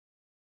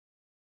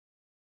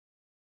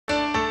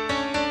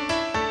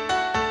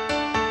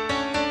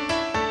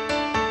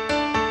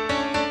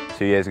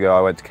2 years ago I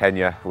went to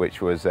Kenya,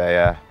 which was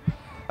a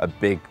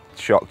big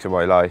shock to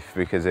my life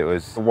because it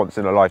was a once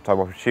in a lifetime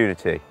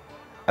opportunity.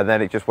 And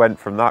then it just went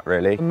from that,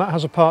 really. Matt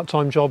has a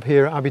part-time job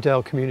here at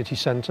Abbeydale Community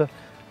Centre,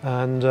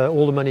 and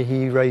all the money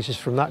he raises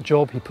from that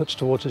job he puts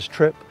towards his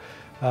trip.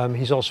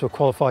 He's also a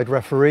qualified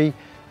referee,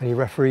 and he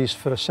referees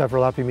for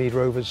several Abbey Mead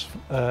Rovers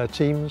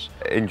teams.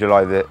 In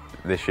July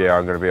this year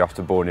I'm going to be off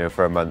to Borneo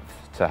for a month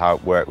to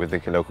help work with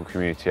the local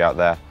community out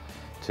there,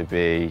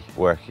 to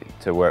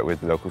work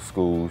with local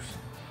schools,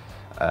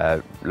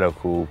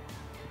 local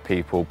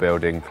people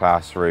building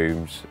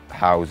classrooms,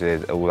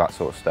 houses, all that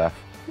sort of stuff.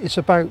 It's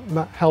about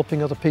Matt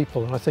helping other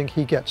people, and I think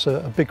he gets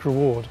a big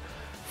reward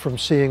from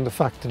seeing the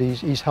fact that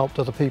he's helped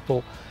other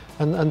people,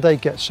 and they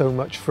get so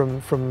much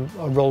from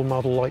a role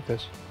model like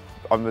this.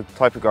 I'm the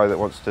type of guy that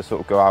wants to sort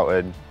of go out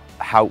and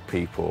help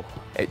people.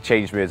 It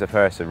changed me as a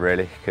person,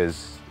 really,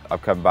 because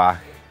I've come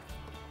back,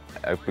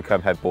 I've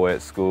become head boy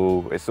at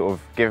school. It's sort of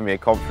given me a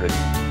confidence.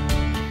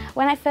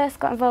 When I first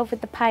got involved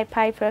with the Pied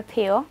Piper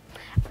appeal,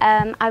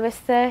 I was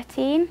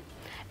 13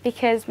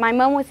 because my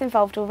mum was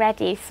involved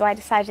already, so I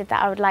decided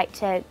that I would like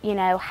to, you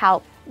know,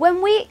 help.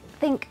 When we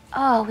think,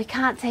 oh, we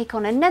can't take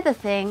on another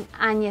thing,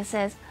 Anya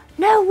says,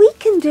 no, we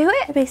can do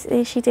it.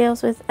 Basically, she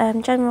deals with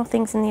general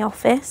things in the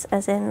office,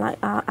 as in like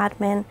our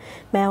admin,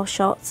 mail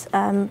shots,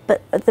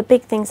 but the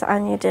big things that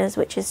Anya does,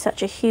 which is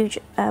such a huge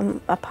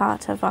a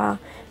part of our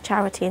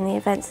charity and the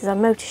events, is our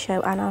motor show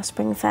and our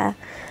spring fair.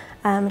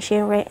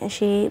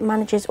 She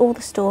manages all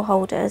the store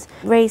holders,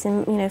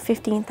 raising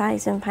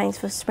 £15,000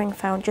 for spring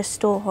fair on just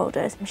store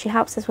holders. She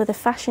helps us with a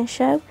fashion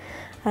show.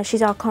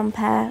 She's our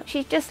compere.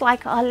 She's just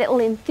like our little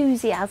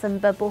enthusiasm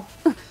bubble.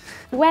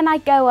 When I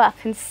go up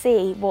and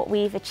see what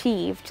we've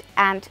achieved,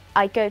 and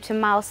I go to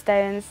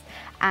milestones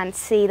and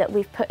see that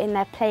we've put in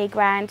their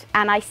playground,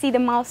 and I see the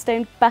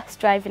milestone bus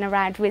driving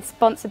around with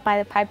sponsored by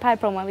the Pied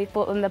Piper when we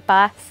bought them the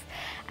bus,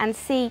 and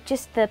see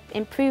just the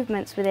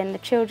improvements within the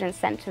children's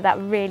centre, that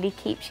really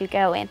keeps you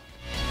going.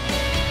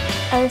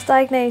 I was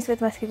diagnosed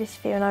with muscular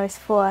dystrophy when I was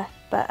 4,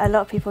 but a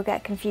lot of people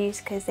get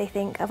confused because they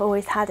think I've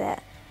always had it,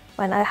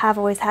 when I have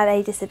always had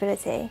a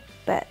disability,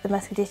 but the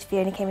muscular dystrophy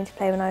only came into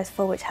play when I was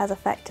 4, which has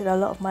affected a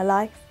lot of my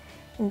life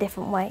in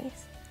different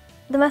ways.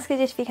 The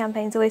muscular dystrophy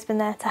campaign's always been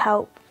there to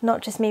help,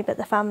 not just me but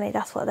the family.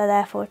 That's what they're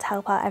there for, to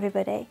help out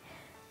everybody.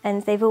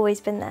 And they've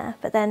always been there,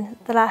 but then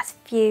the last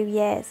few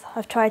years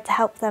I've tried to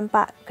help them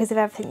back because of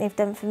everything they've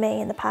done for me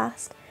in the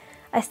past.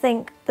 I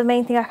think the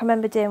main thing I can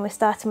remember doing was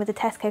starting with the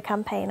Tesco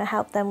campaign. I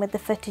helped them with the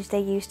footage they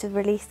used to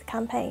release the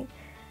campaign.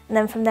 And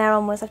then from there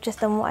onwards I've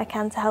just done what I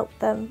can to help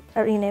them,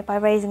 by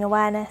raising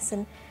awareness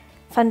and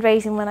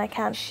fundraising when I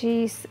can.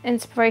 She's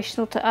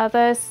inspirational to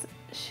others.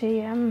 She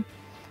is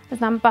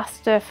an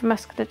ambassador for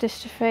muscular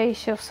dystrophy.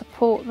 She'll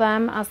support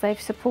them as they've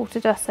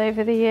supported us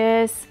over the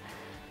years.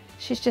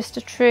 She's just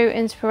a true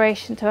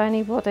inspiration to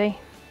anybody.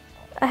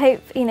 I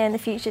hope, in the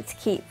future to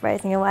keep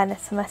raising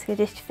awareness for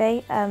muscular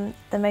dystrophy.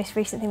 The most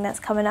recent thing that's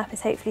coming up is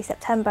hopefully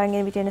September. I'm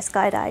going to be doing a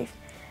skydive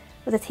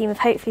with a team of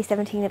hopefully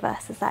 17 of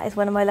us, as that is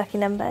one of my lucky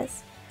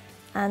numbers.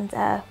 And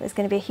there's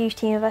going to be a huge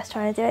team of us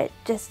trying to do it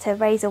just to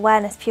raise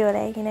awareness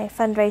purely.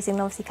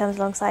 Fundraising obviously comes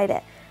alongside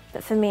it,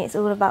 but for me it's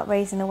all about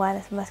raising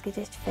awareness for muscular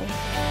dystrophy.